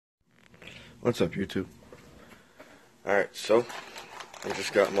What's up, YouTube? Alright, so I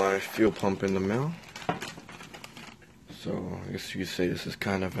just got my fuel pump in the mail. So I guess you could say this is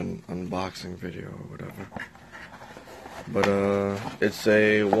kind of an unboxing video or whatever. But it's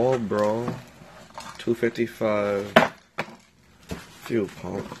a Walbro 255 fuel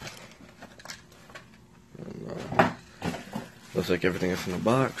pump. And, looks like everything is in the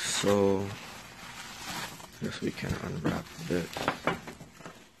box, so I guess we can unwrap this.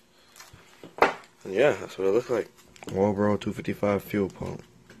 And yeah, that's what it looks like. Walbro 255 fuel pump.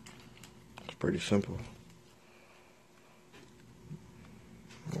 It's pretty simple.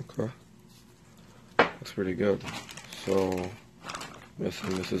 Okay. That's pretty good. So, I'm guessing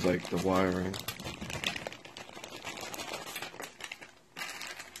this is like the wiring.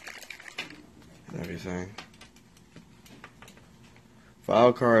 And everything. For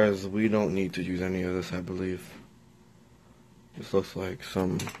our cars, we don't need to use any of this, I believe. This looks like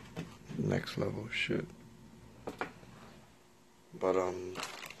some next level shit. But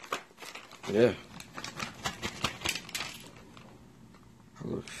yeah. It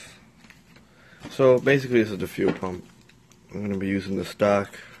looks. So basically, this is the fuel pump. I'm gonna be using the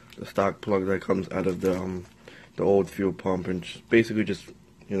stock plug that comes out of the old fuel pump, and basically just,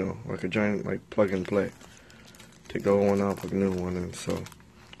 you know, like a giant like plug and play. Take the old one out, put a new one in. So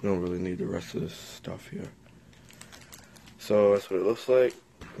we don't really need the rest of this stuff here. So that's what it looks like.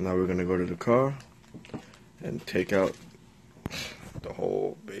 Now we're gonna go to the car and take out the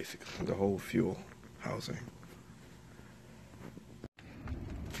whole fuel housing.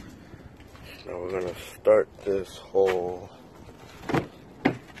 Now we're gonna start this whole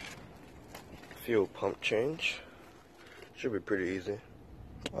fuel pump change. Should be pretty easy.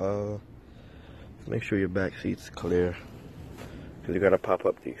 Make sure your back seat's clear, because you gotta pop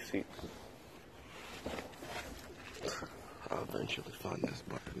up these seats. I'll eventually find this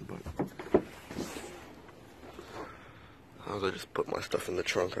button, but I'll just put my stuff in the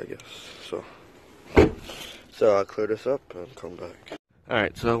trunk, I guess. So I'll clear this up and come back.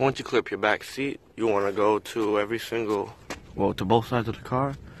 Alright, so once you clip your back seat, you want to go to to both sides of the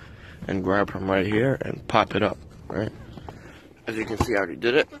car and grab from right here and pop it up, right? As you can see, I already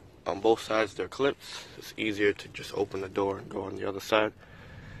did it. On both sides, they're clips. It's easier to just open the door and go on the other side.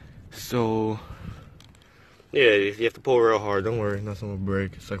 So, yeah, you have to pull real hard. Don't worry, nothing will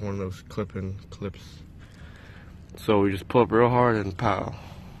break. It's like one of those clips. So we just pull up real hard and pow.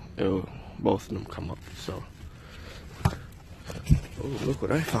 Both of them come up, so. Oh, look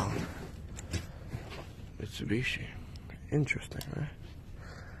what I found. Mitsubishi. Interesting, right?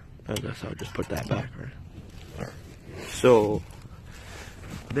 I guess I'll just put that back, right? So,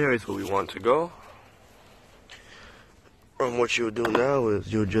 there is where we want to go. And what you'll do now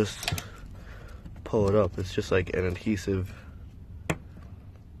is you'll just pull it up. It's just like an adhesive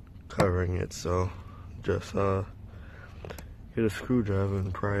covering it, so just get a screwdriver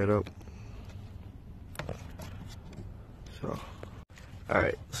and pry it up. So,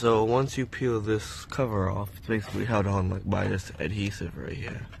 alright, so once you peel this cover off, it's basically held on like by this adhesive right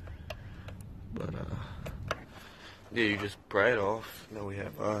here. But yeah, you just pry it off. Now we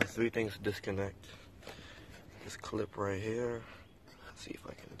have 3 things to disconnect. This clip right here. Let's see if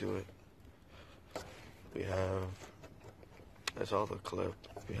I can do it. We have, that's all the clip.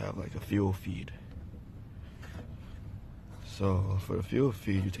 We have like a fuel feed. So for the fuel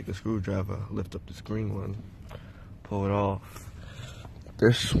feed, you take a screwdriver, lift up this green one, pull it off.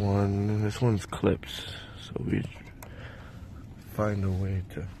 This one's clips. So we find a way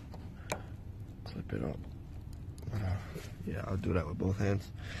to clip it up. Yeah, I'll do that with both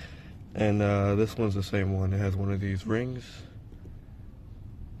hands. And this one's the same one. It has one of these rings,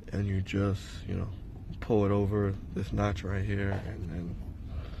 and you just, you know, pull it over this notch right here, and then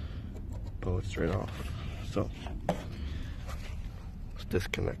pull it straight off. So let's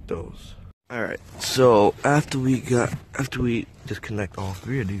disconnect those. All right. So after we disconnect all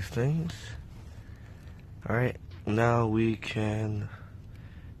 3 of these things, all right, now we can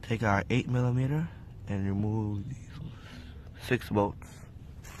take our 8mm and remove these 6 bolts.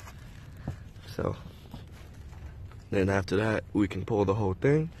 So then after that, we can pull the whole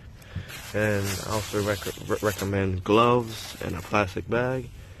thing. And I also recommend gloves and a plastic bag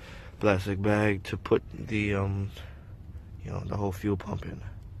to put the you know, the whole fuel pump in.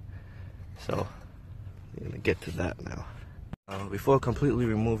 So I'm gonna get to that now. Before completely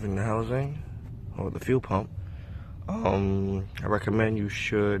removing the housing or the fuel pump, I recommend you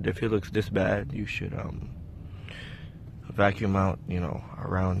should, if it looks this bad, you should vacuum out, you know,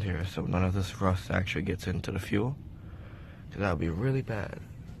 around here, so none of this rust actually gets into the fuel. Cause that would be really bad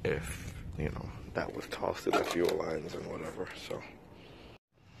if, you know, that was tossed in the fuel lines and whatever. So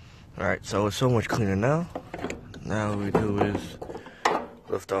Alright, so it's so much cleaner now. Now what we do is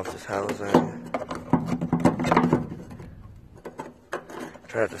lift off this housing.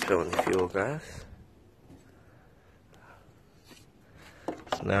 Try not to spill any fuel, guys.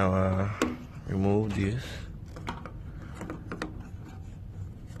 So now remove these.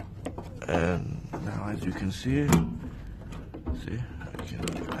 And now as you can see, you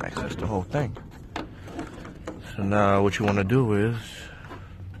can access the whole thing. So now what you want to do is,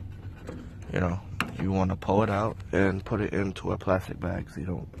 you want to pull it out and put it into a plastic bag so you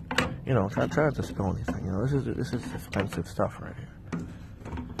don't, try not to spill anything. This is expensive stuff right here.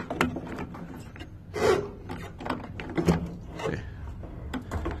 See?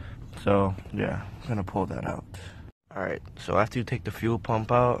 So yeah, I'm gonna pull that out. Alright, so after you take the fuel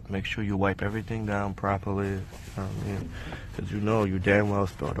pump out, make sure you wipe everything down properly, you know what I mean? Because you damn well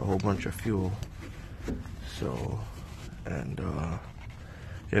spilled a whole bunch of fuel. So, and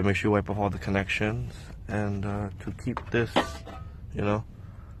yeah, make sure you wipe off all the connections. And to keep this,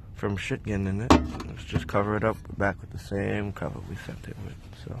 from shit getting in it, let's just cover it up back with the same cover we sent it with.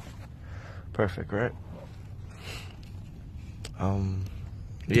 So, perfect, right?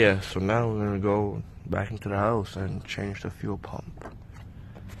 Yeah, so now we're gonna go back into the house and change the fuel pump.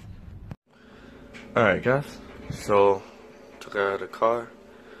 Alright guys, so took it out of the car,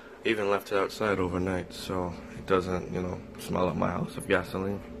 even left it outside overnight so it doesn't, smell at my house of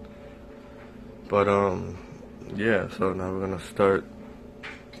gasoline. But yeah, so now we're gonna start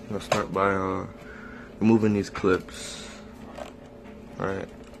by removing these clips. Alright,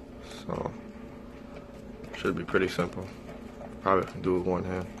 so should be pretty simple. Probably can do it with one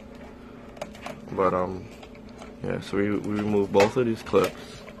hand. But yeah, so we remove both of these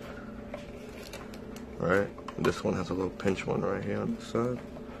clips. Right? This one has a little pinch one right here on the side.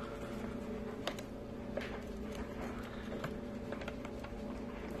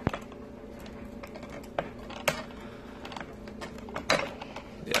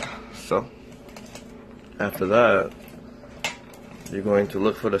 Yeah, so after that, you're going to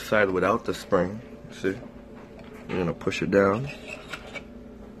look for the side without the spring. See? You're gonna push it down.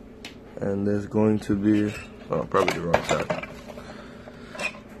 And there's going to be, probably the wrong side.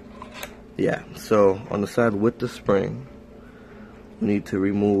 Yeah, so on the side with the spring, we need to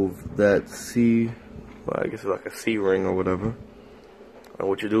remove that C, I guess it's like a C ring or whatever. And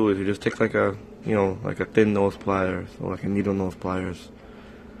what you do is you just take like a, like a thin nose pliers or like a needle nose pliers,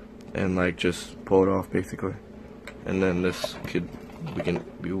 and like just pull it off basically. And then this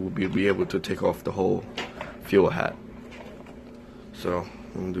we will be able to take off the whole fuel hat. So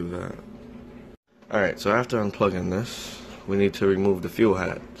I'm gonna do that. Alright, so after unplugging this, we need to remove the fuel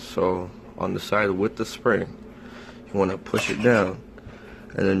hat. So on the side with the spring, you want to push it down,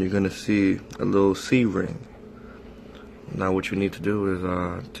 and then you're going to see a little C-ring. Now what you need to do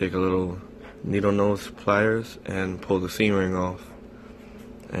is take a little needle nose pliers and pull the C-ring off.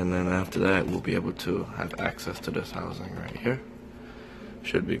 And then after that, we'll be able to have access to this housing right here.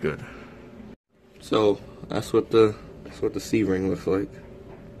 Should be good. So that's what the C-ring looks like.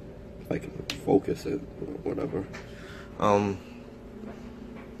 I can focus it or whatever.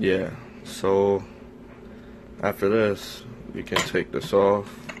 Yeah, so after this we can take this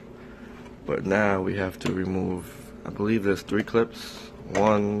off, but now we have to remove, I believe there's 3 clips.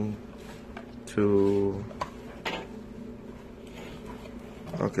 1, 2,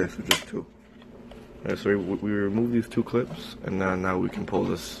 okay, so just 2. Yeah, so we remove these 2 clips, and now we can pull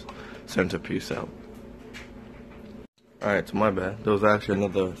this centerpiece out. Alright, so my bad. There was actually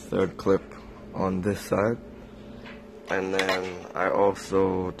another 3rd clip on this side. And then I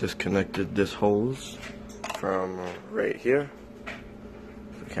also disconnected this hose from right here.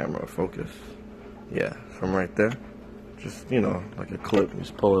 The camera focus. Yeah, from right there. Just, like a clip.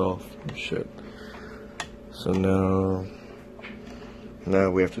 Just pull it off and shit. So now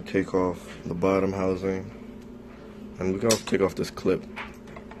we have to take off the bottom housing. And we can also take off this clip.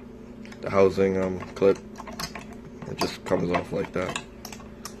 The housing clip. It just comes off like that.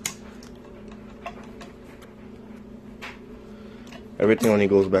 Everything only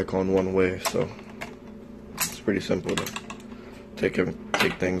goes back on one way, so it's pretty simple to take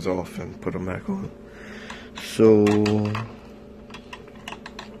things off and put them back on. So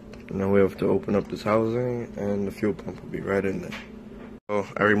now we have to open up this housing, and the fuel pump will be right in there. So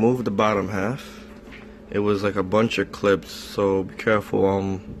I removed the bottom half. It was like a bunch of clips, so be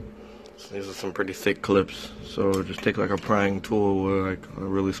careful. These are some pretty thick clips, so just take like a prying tool or like a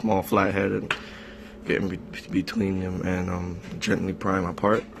really small flathead and get in between them and gently pry them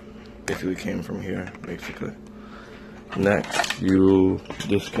apart. Basically came from here, basically. Next, you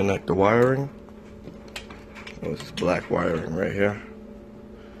disconnect the wiring. Oh, this is black wiring right here.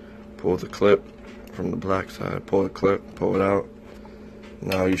 pull the clip from the black side, pull the clip, pull it out.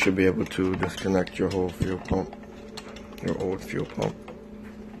 Now you should be able to disconnect your whole fuel pump, your old fuel pump.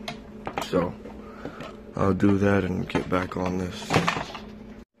 So I'll do that and get back on this.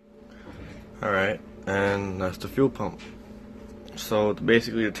 Alright, and that's the fuel pump. So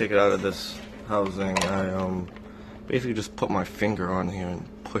basically, to take it out of this housing, I basically just put my finger on here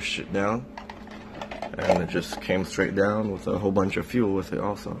and pushed it down, and it just came straight down with a whole bunch of fuel with it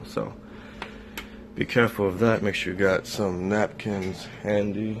also. So be careful of that. Make sure you got some napkins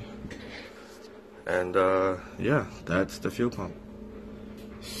handy. And yeah, that's the fuel pump.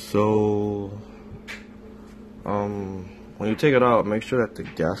 So when you take it out, make sure that the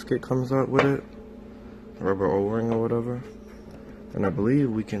gasket comes out with it, rubber O-ring or whatever. And I believe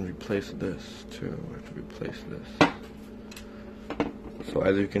we can replace this too. We have to replace this. So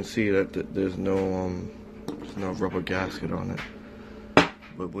as you can see, that there's no rubber gasket on it.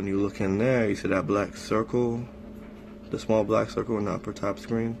 But when you look in there, you see that black circle, the small black circle in the upper top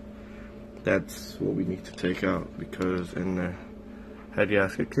screen. That's what we need to take out, because in the head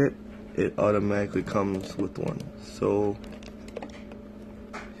gasket kit, it automatically comes with one. So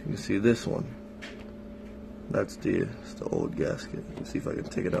you can see this one. That's the old gasket. Let's see if I can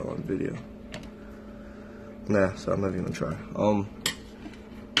take it out on video. Nah, so I'm not even gonna try.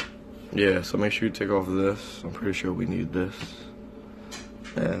 Yeah, so make sure you take off this. I'm pretty sure we need this.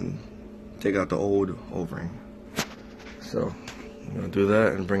 And take out the old O-ring. So I'm gonna do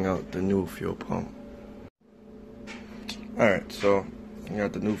that and bring out the new fuel pump. Alright, so you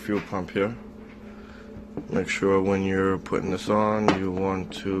got the new fuel pump here. Make sure when you're putting this on, you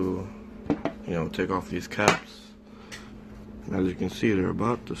want to, take off these caps. And as you can see, they're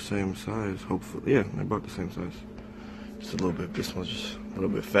about the same size, hopefully. Yeah, they're about the same size. Just a little bit, this one's just a little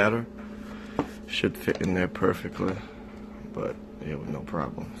bit fatter. Should fit in there perfectly, but yeah, with no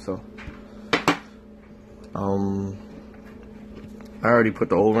problem. So, I already put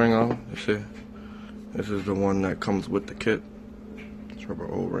the O-ring on, you see? This is the one that comes with the kit. It's rubber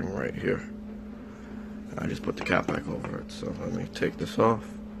O-ring right here. I just put the cap back over it, so let me take this off.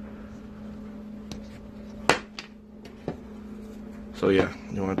 So yeah,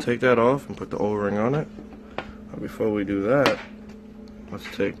 you want to take that off and put the O-ring on it. But before we do that, let's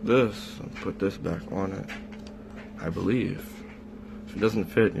take this and put this back on it, I believe. If it doesn't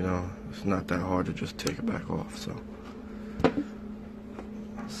fit, it's not that hard to just take it back off, so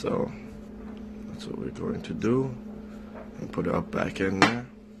that's what we're going to do. And put it up back in there.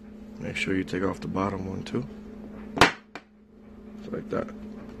 Make sure you take off the bottom one too. Just like that.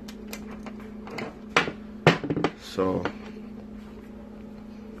 So,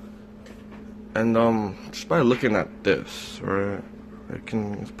 and just by looking at this, right,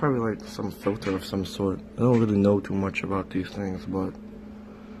 it's probably like some filter of some sort. I don't really know too much about these things, but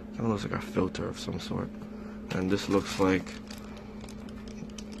it kind of looks like a filter of some sort. And this looks like,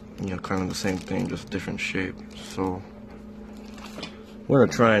 kind of the same thing, just different shape. So we're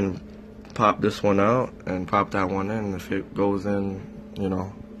gonna try and pop this one out and pop that one in. If it goes in,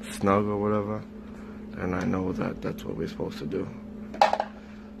 snug or whatever, then I know that that's what we're supposed to do.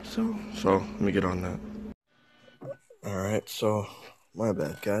 So let me get on that. Alright, so my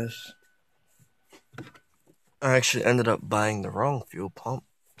bad, guys. I actually ended up buying the wrong fuel pump,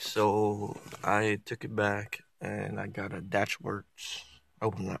 so I took it back and I got a Dutchworks. I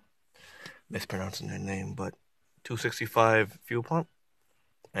hope I'm not mispronouncing their name, but 265 fuel pump.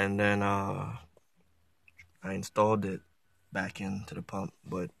 And then I installed it back into the pump,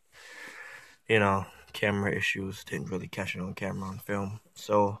 but camera issues, didn't really catch it on camera on film.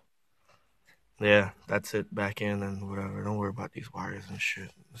 So yeah, that's it, back in and whatever. Don't worry about these wires and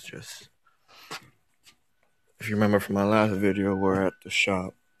shit. It's just, if you remember from my last video, we're at the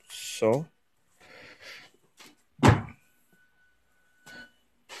shop. So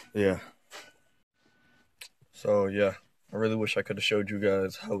yeah. So yeah, I really wish I could have showed you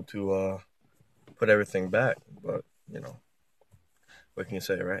guys how to put everything back, but what can you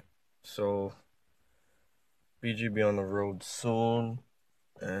say, right? So BG be on the road soon,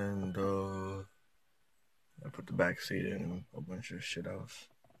 and I put the back seat in and a bunch of shit else.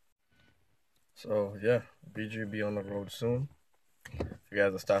 So yeah, BG be on the road soon. If you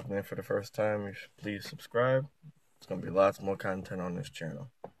guys are stopping in for the first time, you should please subscribe. There's gonna be lots more content on this channel.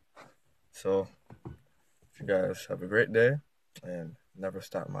 So you guys have a great day and never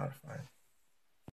stop modifying.